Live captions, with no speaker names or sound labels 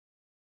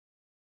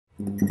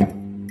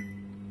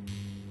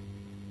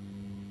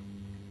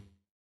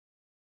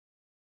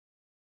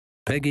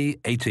Peggy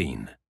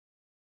 18.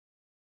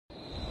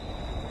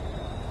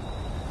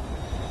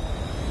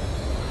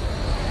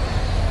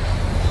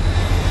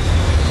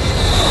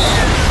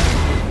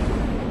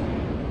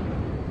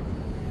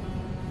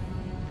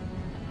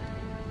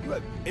 You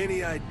have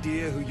any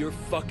idea who you're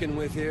fucking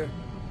with here?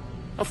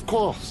 Of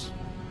course.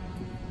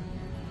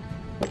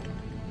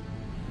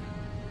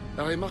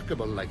 A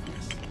remarkable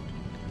likeness.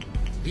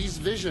 These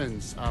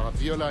visions are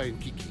Viola and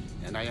Kiki,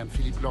 and I am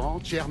Philippe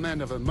Laurent,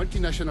 chairman of a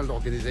multinational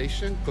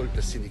organization called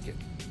the Syndicate.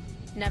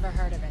 Never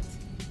heard of it.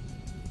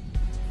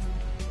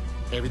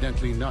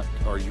 Evidently not,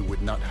 or you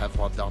would not have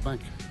robbed our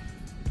bank.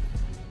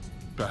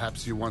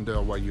 Perhaps you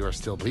wonder why you are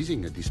still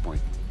breathing at this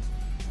point.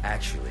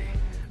 Actually,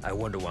 I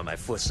wonder why my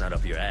foot's not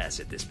up your ass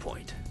at this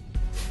point.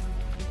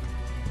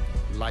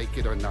 Like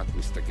it or not,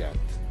 Mr. Gatt,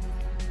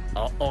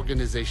 our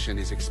organization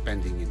is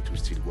expanding into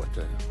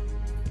Stillwater.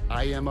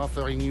 I am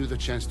offering you the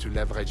chance to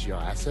leverage your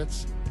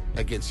assets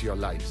against your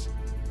lives.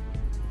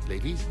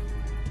 Ladies?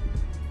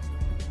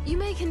 You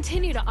may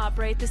continue to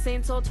operate the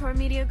Saint Soltor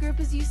Media Group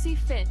as you see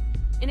fit,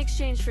 in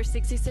exchange for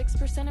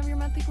 66% of your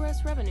monthly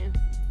gross revenue.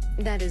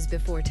 That is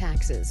before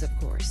taxes, of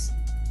course.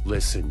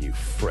 Listen, you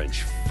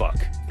French fuck.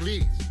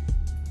 Please.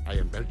 I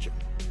am Belgian.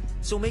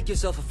 So make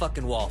yourself a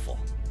fucking waffle.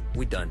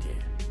 We done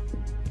here.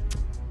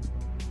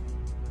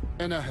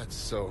 And I had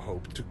so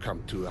hoped to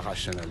come to a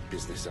rational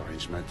business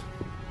arrangement.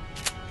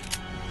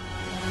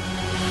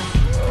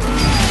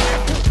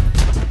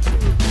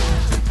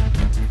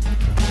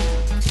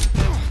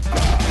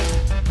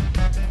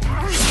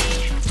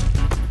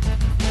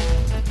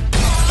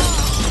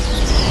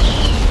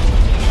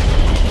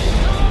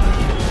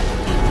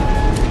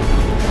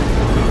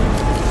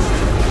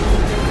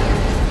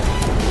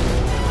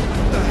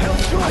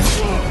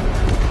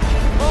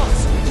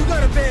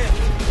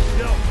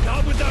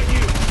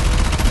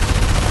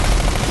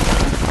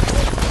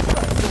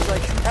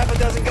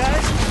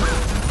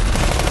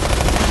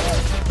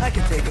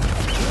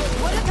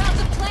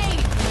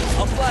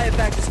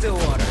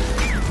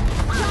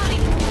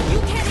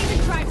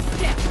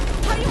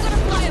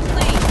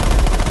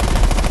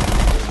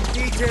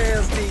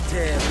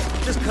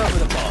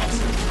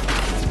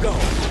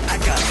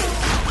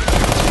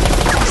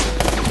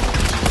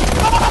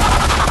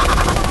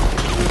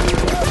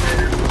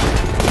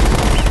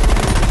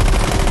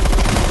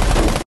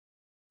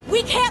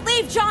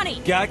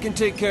 Guy can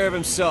take care of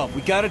himself.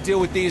 We gotta deal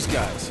with these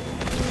guys.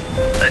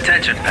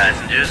 Attention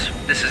passengers,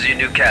 this is your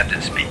new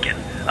captain speaking.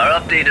 Our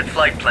updated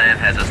flight plan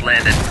has us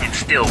landed in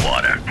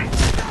Stillwater.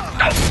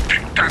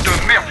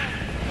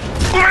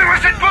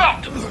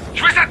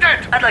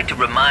 I'd like to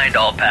remind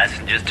all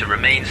passengers to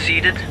remain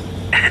seated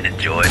and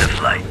enjoy the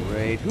flight.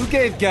 Great. Who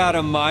gave God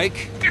a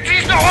mic?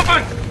 It's not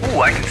open!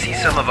 Ooh, I can see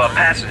some of our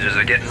passengers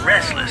are getting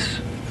restless.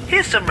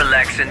 Here's some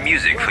relaxing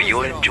music for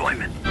your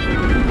enjoyment.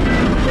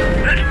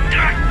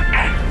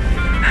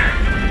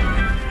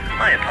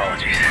 My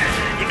apologies.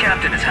 Your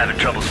captain is having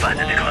troubles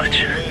finding the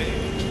clutch. Yo,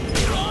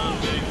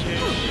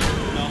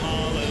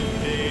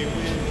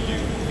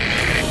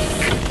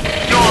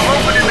 I'm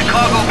opening the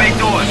cargo bay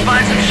doors.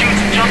 Find some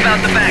chutes and jump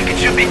out the back. It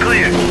should be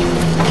clear.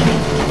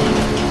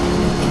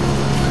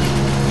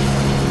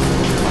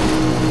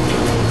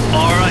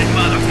 Alright,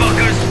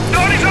 motherfuckers.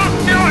 Doors up!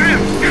 Kill him!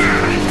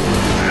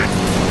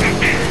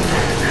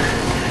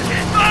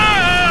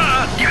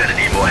 You're gonna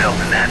need more help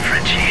than that,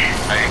 Frenchie.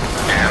 I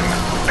am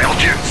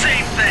Belgian.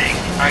 Same thing.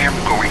 I am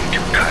going to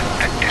cut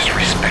that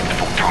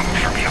disrespectful tongue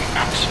from your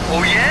mouth.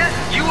 Oh yeah?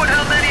 You and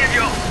how many of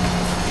your...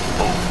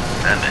 Oh,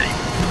 that many.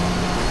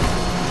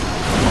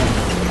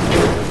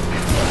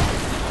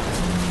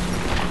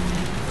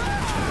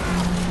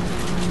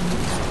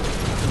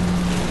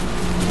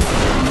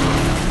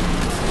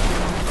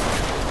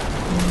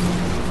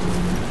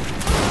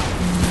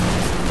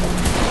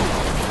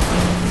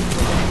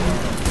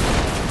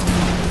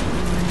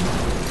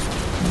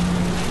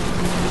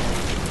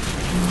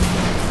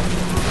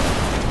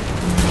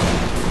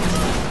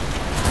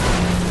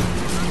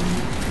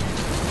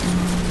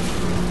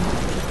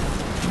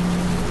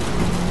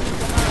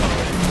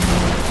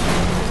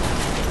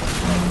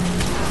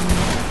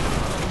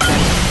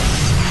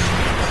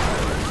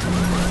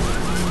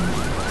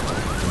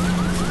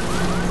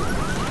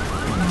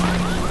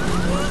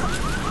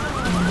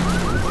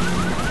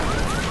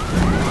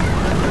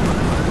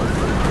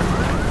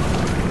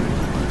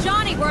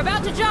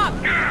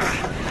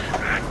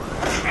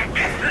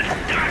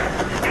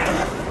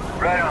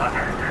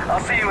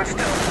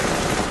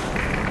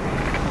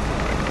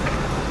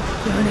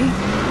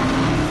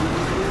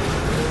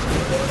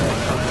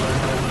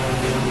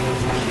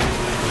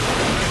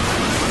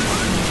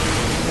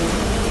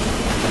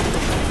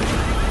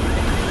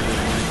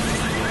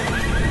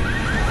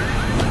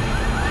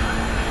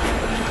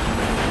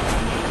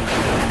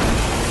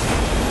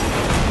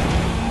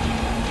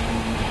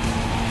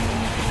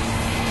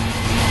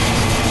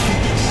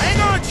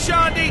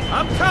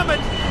 I'm coming!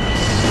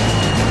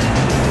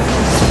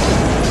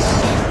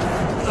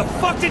 Where the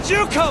fuck did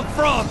you come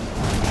from?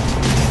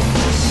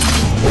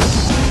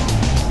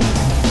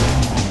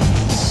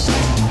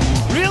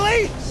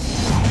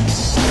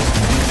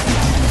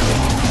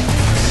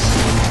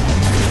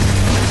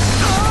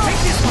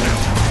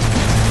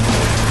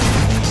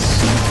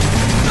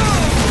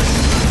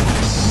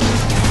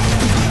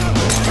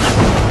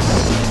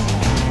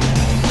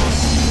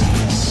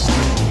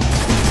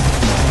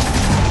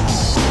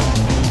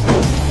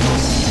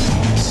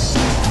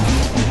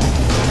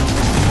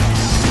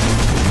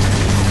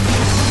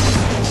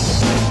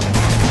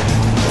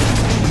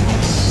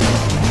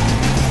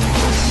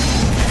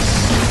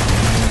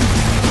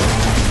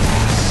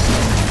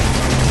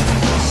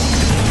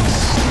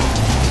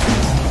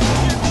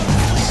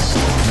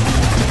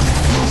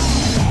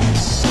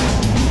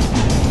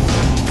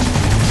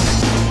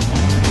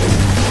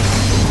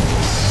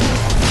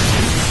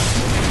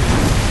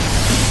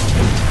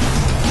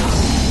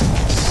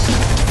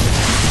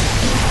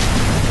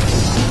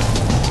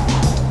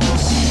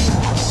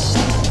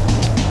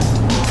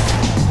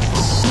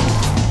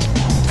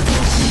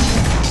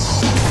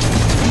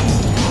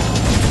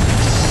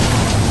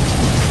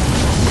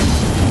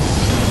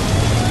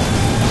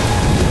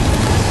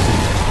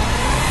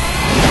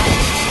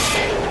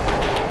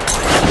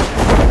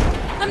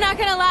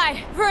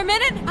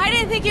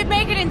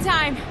 make it in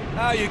time.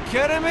 Are you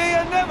kidding me?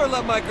 I never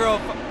let my girl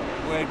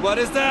Wait, what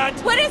is that?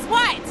 What is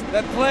what?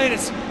 That plane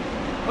is...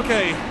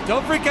 Okay,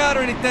 don't freak out or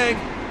anything.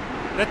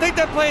 I think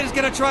that plane is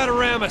gonna try to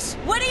ram us.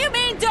 What do you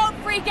mean, don't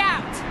freak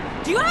out?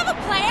 Do you have a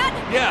plan?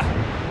 Yeah.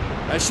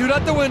 I shoot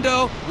out the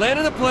window, land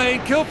in the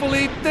plane, kill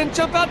Philippe, then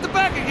jump out the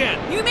back again.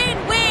 You mean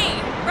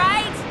we,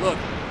 right? Look,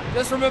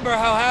 just remember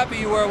how happy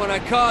you were when I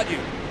caught you.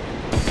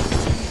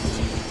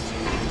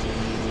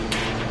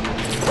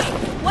 Wait,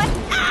 what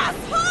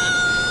asshole?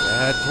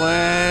 Bad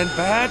plan,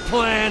 bad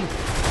plan.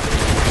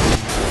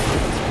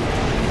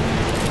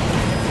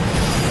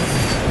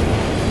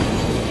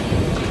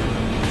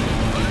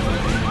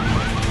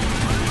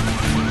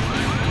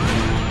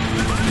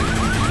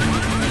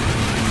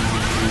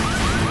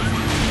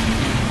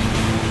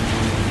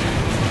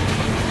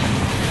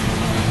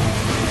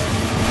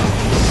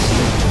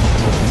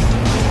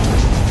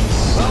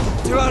 Well,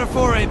 2 out of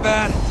 4 ain't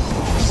bad.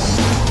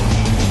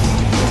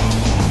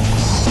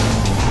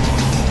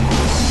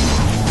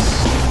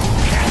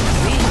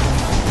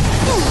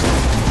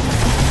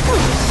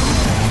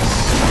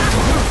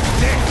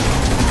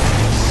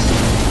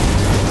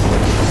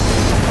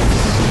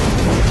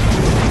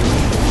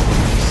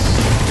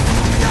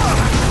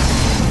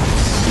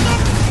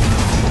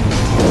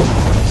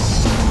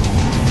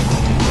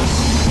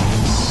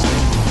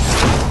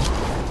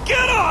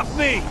 Get off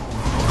me!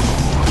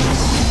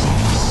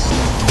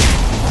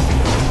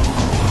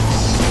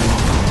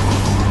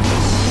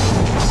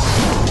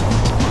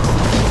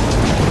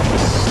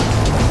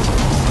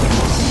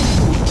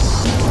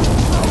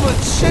 How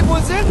much shit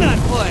was in that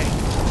plane?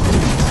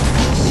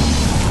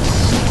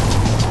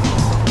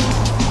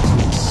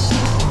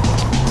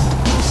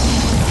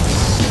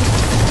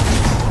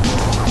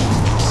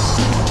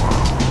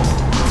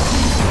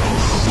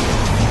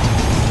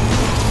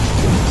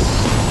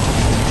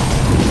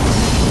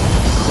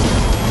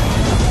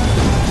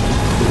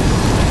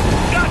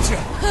 Gotcha!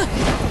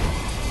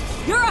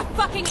 You're a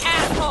fucking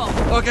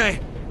asshole! Okay,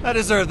 I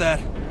deserve that.